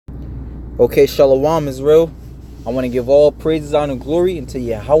Okay, Shalom Israel. I want to give all praises, honor, and glory unto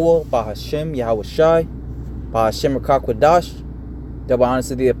Yahweh, Bahashem, Yahweh Shai, Bahashem Rakakwadash. Double honors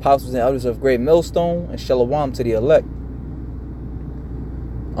to the apostles and elders of Great Millstone, and Shalom to the elect.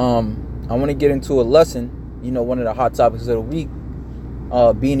 I want to get into a lesson, one of the hot topics of the week,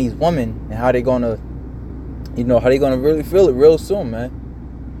 being these women and how they're gonna, really feel it real soon, man.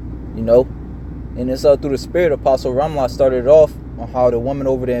 And it's through the spirit. Apostle Ramla started it off on how the women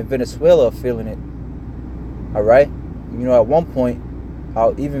over there in Venezuela are feeling it. All right, at one point,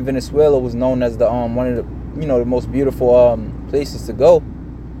 how even Venezuela was known as the one of the the most beautiful places to go.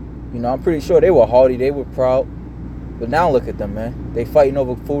 I'm pretty sure they were haughty, they were proud, but now look at them, man. They fighting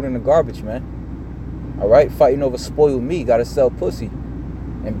over food in the garbage, man. All right, fighting over spoiled meat. Got to sell pussy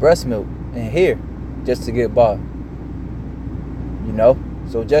and breast milk and hair just to get by.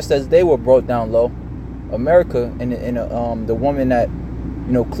 So just as they were brought down low, America and the woman that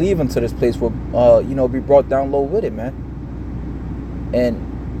cleave into this place will be brought down low with it, man.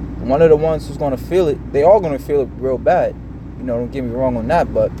 And one of the ones who's gonna feel it, they all gonna feel it real bad. Don't get me wrong on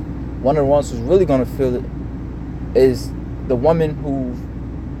that, but one of the ones who's really gonna feel it is the woman who's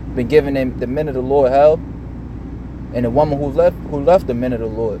been giving the men of the Lord hell, and the woman who left the men of the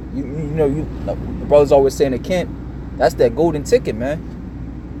Lord. The brothers always saying it can't. That's that golden ticket, man.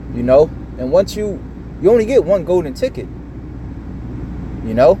 And once you only get one golden ticket.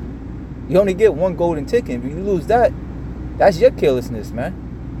 You only get one golden ticket. If you lose that, that's your carelessness, man.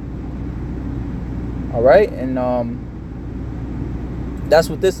 All right, and that's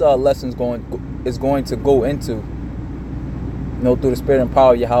what this lesson is going to go into. Through the spirit and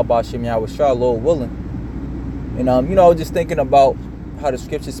power of Yahweh Hashem Yahweh Shah, Lord willing. And I was just thinking about how the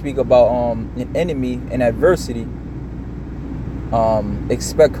scriptures speak about an enemy in adversity.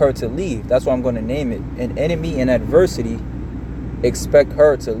 Expect her to leave. That's what I'm going to name it. An enemy in adversity. Expect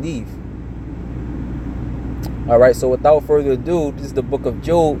her to leave. All right. So without further ado, this is the book of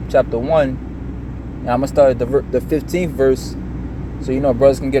Job, chapter 1. And I'm gonna start at the 15th verse, so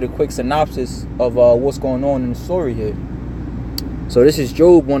brothers can get a quick synopsis of what's going on in the story here. So this is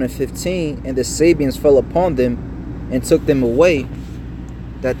Job 1:15, and the Sabians fell upon them and took them away.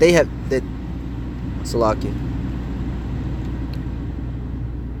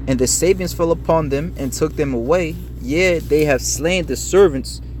 And the Sabians fell upon them and took them away. Yeah, they have slain the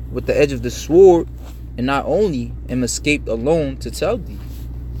servants with the edge of the sword, and not only am escaped alone to tell thee.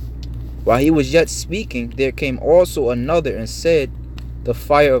 While he was yet speaking, there came also another and said, the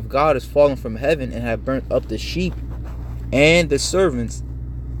fire of God is fallen from heaven and have burnt up the sheep and the servants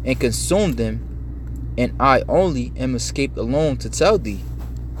and consumed them, and I only am escaped alone to tell thee.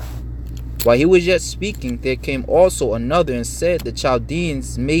 While he was yet speaking, there came also another and said, the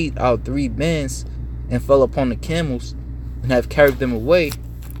Chaldeans made out 3 bands and fell upon the camels and have carried them away,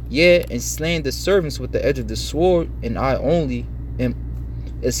 yea, and slain the servants with the edge of the sword, and I only am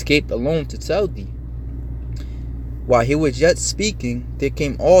escaped alone to tell thee. While he was yet speaking, there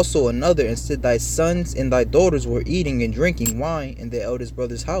came also another and said, thy sons and thy daughters were eating and drinking wine in their eldest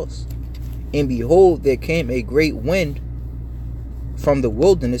brother's house. And behold, there came a great wind from the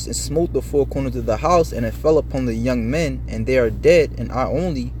wilderness and smote the 4 corners of the house, and it fell upon the young men, and they are dead, and I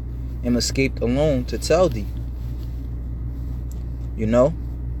only am escaped alone to tell thee.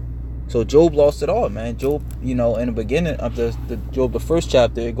 So Job lost it all, man. Job, in the beginning of the Job, the first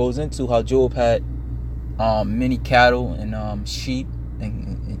chapter, it goes into how Job had many cattle and sheep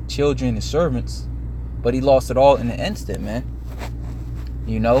and children and servants, but he lost it all in an instant, man.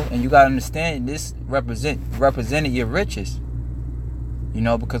 And you gotta understand, this represented your riches.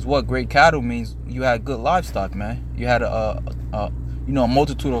 Because what great cattle means, you had good livestock, man. You had a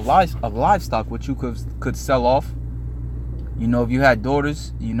multitude of livestock which you could sell off. If you had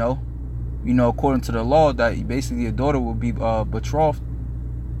daughters, according to the law, that basically a daughter would be betrothed.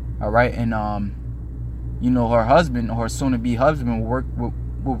 All right, and her husband or her soon-to-be husband would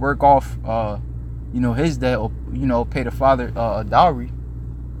work off his debt, or pay the father a dowry.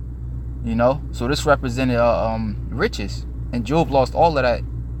 So this represented riches. And Job lost all of that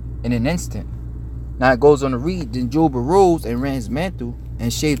in an instant. Now it goes on to read, then Job arose and rent his mantle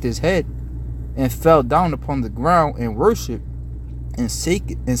and shaved his head and fell down upon the ground and worshipped and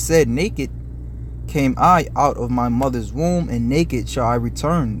said, naked came I out of my mother's womb, and naked shall I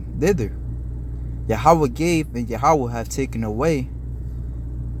return thither. Yahweh gave, and Yahweh hath taken away.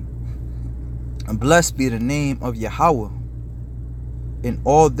 And blessed be the name of Yahweh. In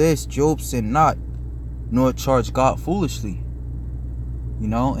all this Job sinned not, nor charged God foolishly.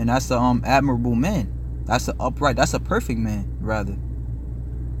 And that's the admirable man. That's the upright, that's a perfect man, rather.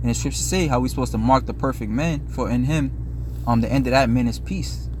 And the scriptures say how we're supposed to mark the perfect man, for in him the end of that man is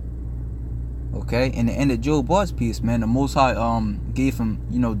peace. Okay, and the end of Job was peace, man. The Most High gave him,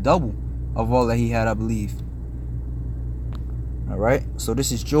 double of all that he had, I believe. All right, so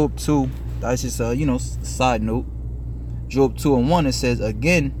this is Job 2. That's just side note. Job 2:1, it says,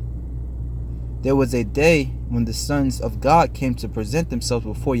 again, there was a day when the sons of God came to present themselves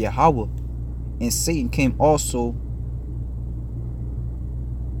before Yahweh, and Satan came also.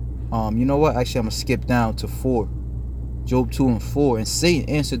 You know what? Actually, I'm gonna skip down to 4. Job 2:4. And Satan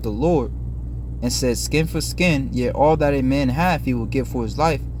answered the Lord and said, skin for skin, yet all that a man hath he will give for his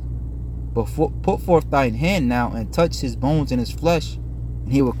life. But put forth thine hand now and touch his bones and his flesh,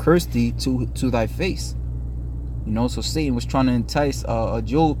 and he will curse thee to thy face. So Satan was trying to entice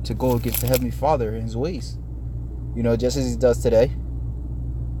Job to go against the Heavenly Father in his ways. Just as he does today.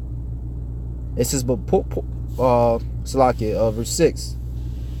 It says, but verse 6.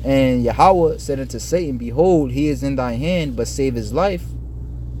 And Yahweh said unto Satan, behold, he is in thy hand, but save his life.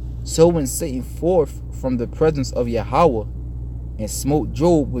 So went Satan forth from the presence of Yahweh, and smote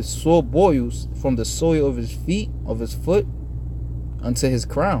Job with sore boils from the sole of his feet, of his foot, unto his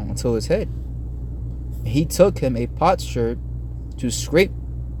crown, until his head. And he took him a potsherd to scrape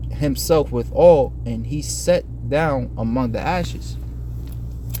himself withal, and he sat down among the ashes.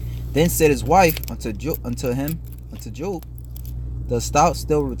 Then said his wife unto Job, dost thou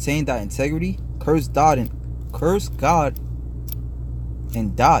still retain thy integrity? Curse God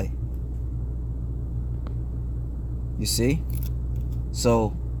and die. You see?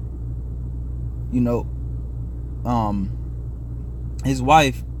 So, his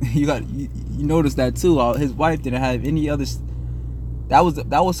wife, you notice that too. His wife didn't have any other. That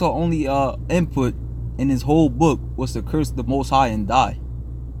was her only input in his whole book, was to curse the Most High and die.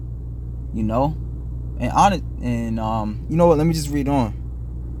 And on it, and you know what? Let me just read on.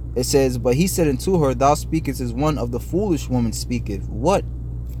 It says, but he said unto her, thou speakest as one of the foolish women speaketh. What?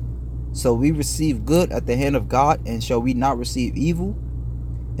 So we receive good at the hand of God, and shall we not receive evil?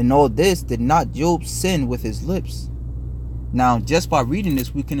 In all this did not Job sin with his lips? Now, just by reading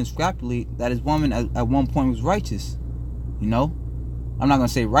this, we can extrapolate that his woman at one point was righteous. I'm not going to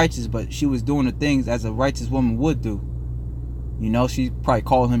say righteous, but she was doing the things as a righteous woman would do. She probably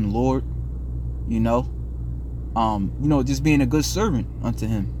called him Lord. Just being a good servant unto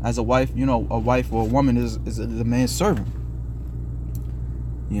him. As a wife, a wife or a woman is a man's servant.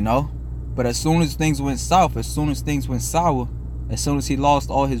 But as soon as things went south, as soon as things went sour, as soon as he lost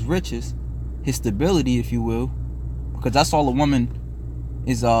all his riches, his stability, if you will, because that's all a woman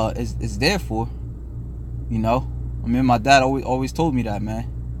is there for. My dad always told me that, man.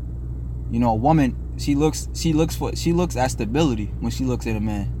 A woman, she looks at stability when she looks at a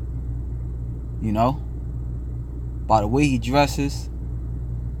man. By the way he dresses,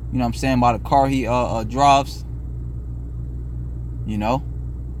 by the car he drives.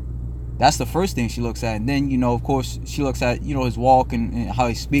 That's the first thing she looks at. And then, of course, she looks at, his walk and how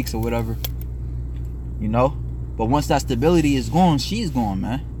he speaks or whatever. But once that stability is gone, she's gone,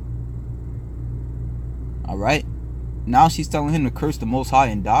 man. Alright? Now she's telling him to curse the Most High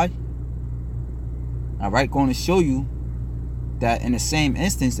and die. Alright? Going to show you that in the same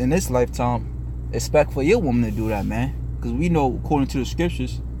instance, in this lifetime, expect for your woman to do that, man. Because we know, according to the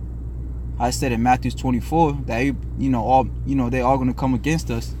scriptures, I said in Matthew 24, that, they are going to come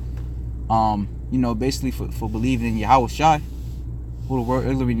against us. Basically for believing in Yahweh Shai, who the world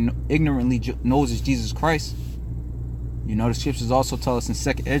ignorantly knows is Jesus Christ. The scriptures also tell us in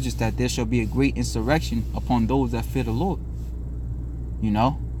 2nd Esdras that there shall be a great insurrection upon those that fear the Lord. And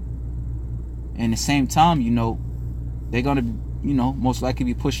at the same time, they're going to, most likely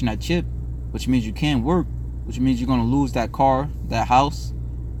be pushing that chip, which means you can't work, which means you're going to lose that car, that house,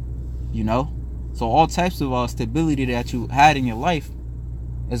 So all types of stability that you had in your life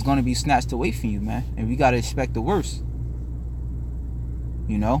is going to be snatched away from you, man. And we got to expect the worst.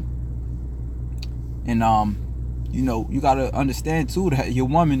 And you got to understand too that your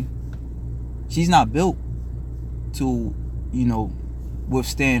woman, she's not built to,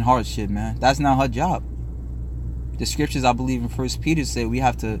 withstand hardship, man. That's not her job. The scriptures, I believe in 1 Peter, say you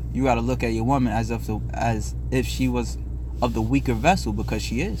got to look at your woman as if she was of the weaker vessel, because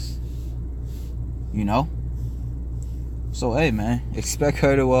she is. So hey, man, expect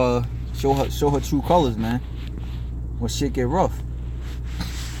her to show her true colors, man, when shit get rough.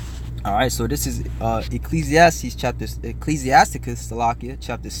 All right, so this is Ecclesiasticus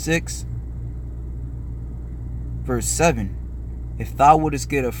chapter 6, verse 7. If thou wouldest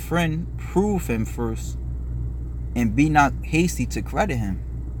get a friend, prove him first, and be not hasty to credit him.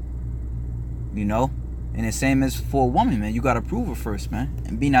 And the same as for a woman, man. You gotta prove her first, man,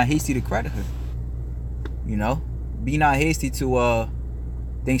 and be not hasty to credit her. Be not hasty to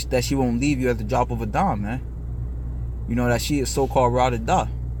thinks that she won't leave you at the drop of a dime, man. You know, that she is so-called ride or die.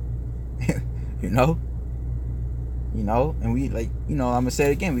 you know, and we, like, I'm gonna say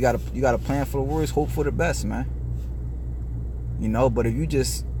it again. You gotta plan for the worst, hope for the best, man. But if you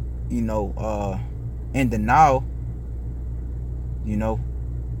just, in denial,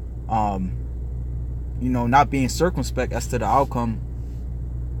 not being circumspect as to the outcome,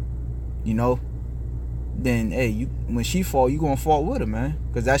 then hey, when she fall, you gonna fall with her, man,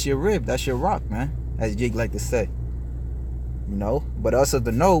 because that's your rib, that's your rock, man, as Jake like to say. But us of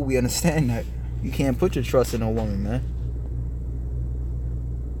the know, we understand that you can't put your trust in a woman, man.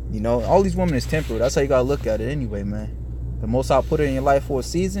 All these women is temporary. That's how you gotta look at it anyway, man. The Most High put her in your life for a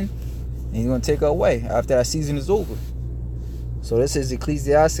season, and you're gonna take her away after that season is over. So this is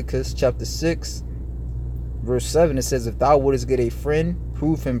Ecclesiasticus chapter 6, verse 7. It says, if thou wouldest get a friend,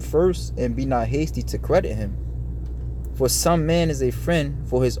 prove him first, and be not hasty to credit him. For some man is a friend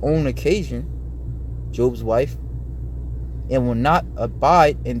for his own occasion, Job's wife, and will not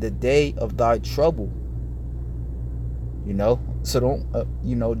abide in the day of thy trouble. So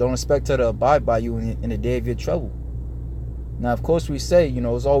don't expect her to abide by you in the day of your trouble. Now, of course, we say,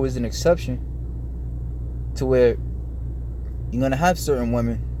 it's always an exception to where you're going to have certain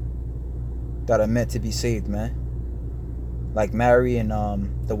women that are meant to be saved, man. Like Mary and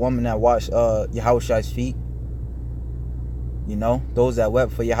the woman that washed Yahushua's feet. Those that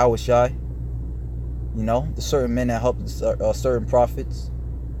wept for Yahushua. The certain men that helped certain prophets.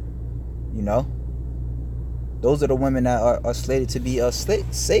 Those are the women that are slated to be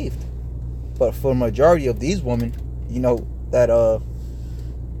saved. But for the majority of these women, that are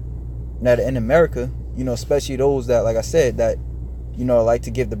in America, especially those that, like I said, that like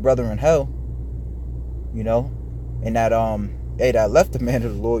to give the brethren hell, and that that left the man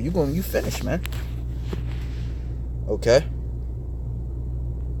of the Lord, you finish, man. Okay.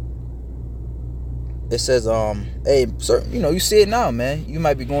 It says, hey, certain, you see it now, man. You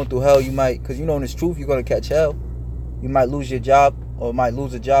might be going through hell. You might, because in this truth, you're gonna catch hell. You might lose your job, or might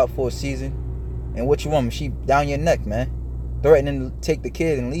lose a job for a season. And what you want? She down your neck, man, threatening to take the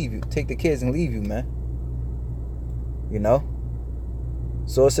kid and leave you. Take the kids and leave you, man.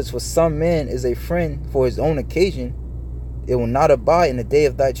 So it says, for some man is a friend for his own occasion, it will not abide in the day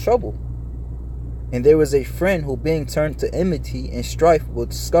of thy trouble. And there is a friend who, being turned to enmity and strife, will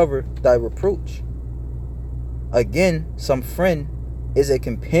discover thy reproach. Again, some friend is a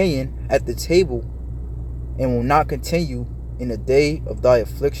companion at the table, and will not continue in the day of thy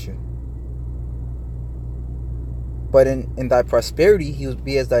affliction. But in thy prosperity he will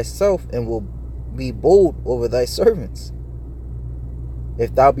be as thyself, and will be bold over thy servants.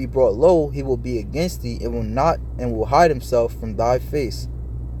 If thou be brought low, he will be against thee, and will hide himself from thy face.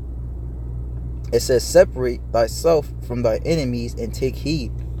 It says, separate thyself from thy enemies, and take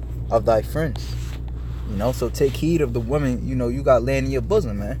heed of thy friends. So take heed of the women, you got laying in your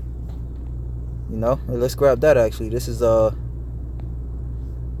bosom, man. Let's grab that actually. This is let's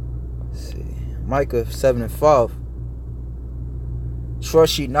see, Micah 7:5.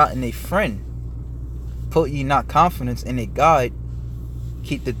 Trust ye not in a friend, put ye not confidence in a guide.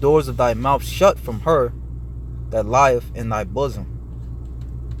 Keep the doors of thy mouth shut from her that lieth in thy bosom.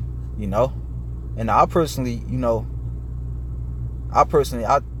 And I personally,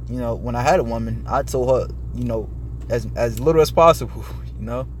 when I had a woman, I told her, as little as possible.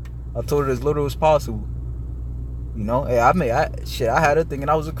 I told her as little as possible. Hey, I had her thinking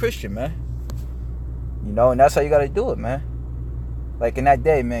I was a Christian, man. And that's how you gotta do it, man. Like in that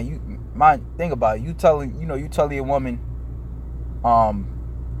day, man, think about it. You telling a woman, I don't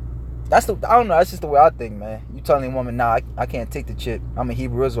know, that's just the way I think, man. You telling a woman, nah, I can't take the chip. I'm a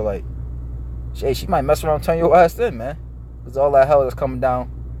Hebrew Israelite. She might mess around and turn your ass in, man. Because all that hell that's coming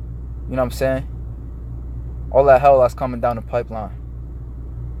down, you know what I'm saying? All that hell that's coming down the pipeline.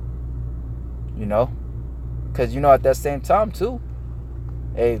 Because, at that same time, too,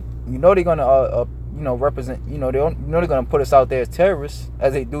 hey, they're going to, represent, they're going to put us out there as terrorists,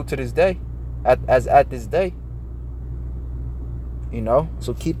 as they do to this day, at this day.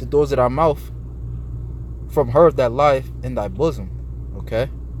 So keep the doors of thy mouth from her that lieth in thy bosom. Okay?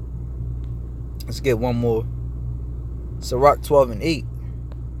 Let's get one more. Sirach 12:8.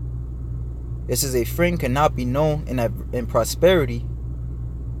 It says, a friend cannot be known in prosperity,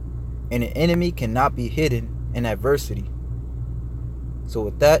 and an enemy cannot be hidden in adversity. So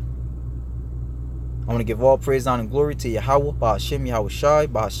with that, I want to give all praise, honor, and glory to Yahweh, Ba'ashem Yahushai,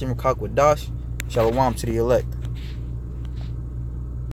 Ba'ashem Rakakwadash. Shalom to the elect.